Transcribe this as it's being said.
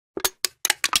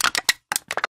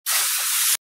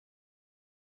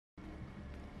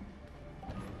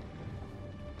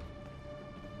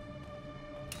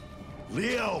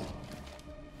Leo!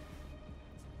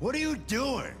 What are you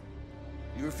doing?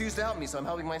 You refuse to help me, so I'm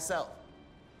helping myself.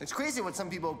 It's crazy what some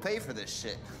people pay for this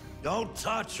shit. Don't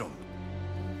touch him.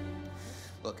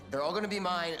 Look, they're all gonna be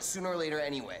mine sooner or later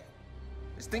anyway.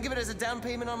 Just think of it as a down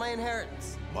payment on my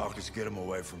inheritance. Markus, get him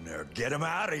away from there. Get him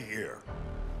out of here.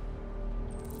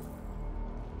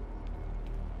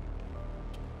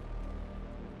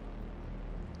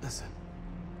 Listen,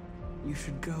 you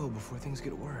should go before things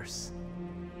get worse.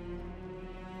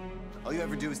 All you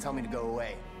ever do is tell me to go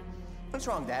away. What's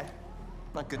wrong, Dad?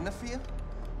 Not good enough for you?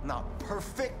 Not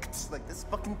perfect, like this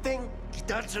fucking thing?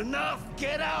 That's enough!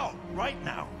 Get out! Right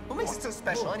now! What makes it so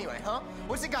special anyway, huh?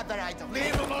 What's it got that I don't?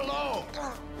 Leave him alone!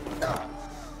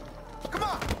 Come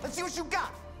on, let's see what you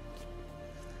got!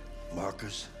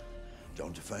 Markus,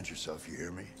 don't defend yourself, you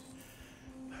hear me?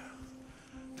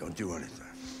 Don't do anything.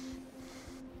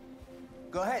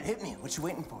 Go ahead, hit me. What you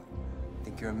waiting for?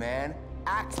 Think you're a man?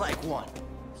 Act like one.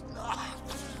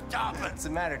 Stop it! What's the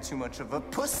matter? Too much of a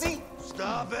pussy?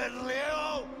 Stop it,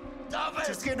 Leo! Stop it!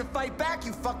 Too scared to fight back,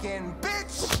 you fucking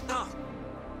bitch!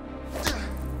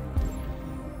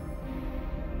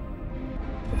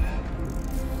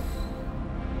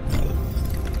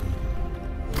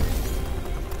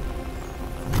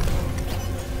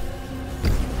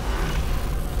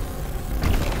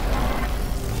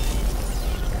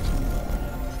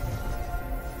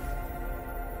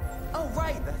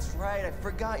 That's right, I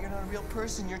forgot you're not a real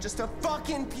person. You're just a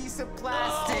fucking piece of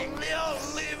plastic. No, Leo,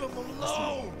 leave him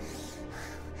alone.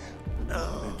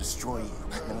 I'm gonna destroy you.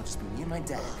 Then it'll just be me and my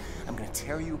dad. I'm gonna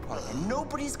tear you apart, and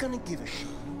nobody's gonna give a shit.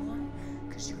 You know why?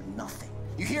 Because you're nothing.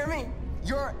 You hear me?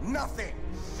 You're nothing.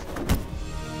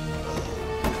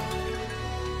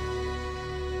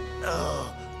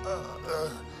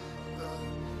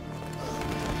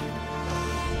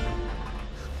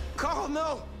 Carl,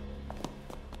 no!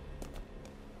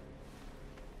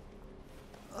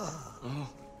 Oh,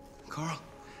 Carl.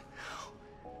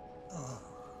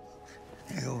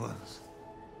 Humans.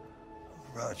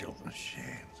 Fragile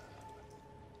machines.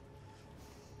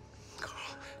 Carl,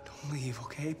 don't leave,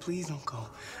 okay? Please don't go.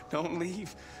 Don't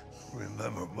leave.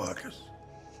 Remember, Markus,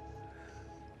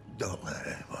 don't let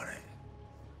anybody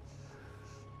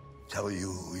tell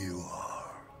you who you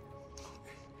are.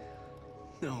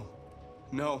 No.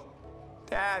 No.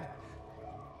 Dad.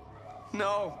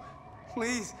 No.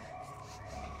 Please.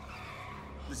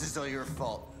 This is all your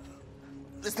fault.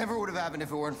 This never would have happened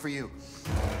if it weren't for you.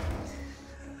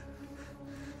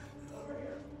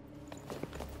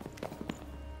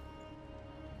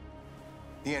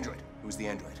 The android. It was the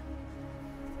android.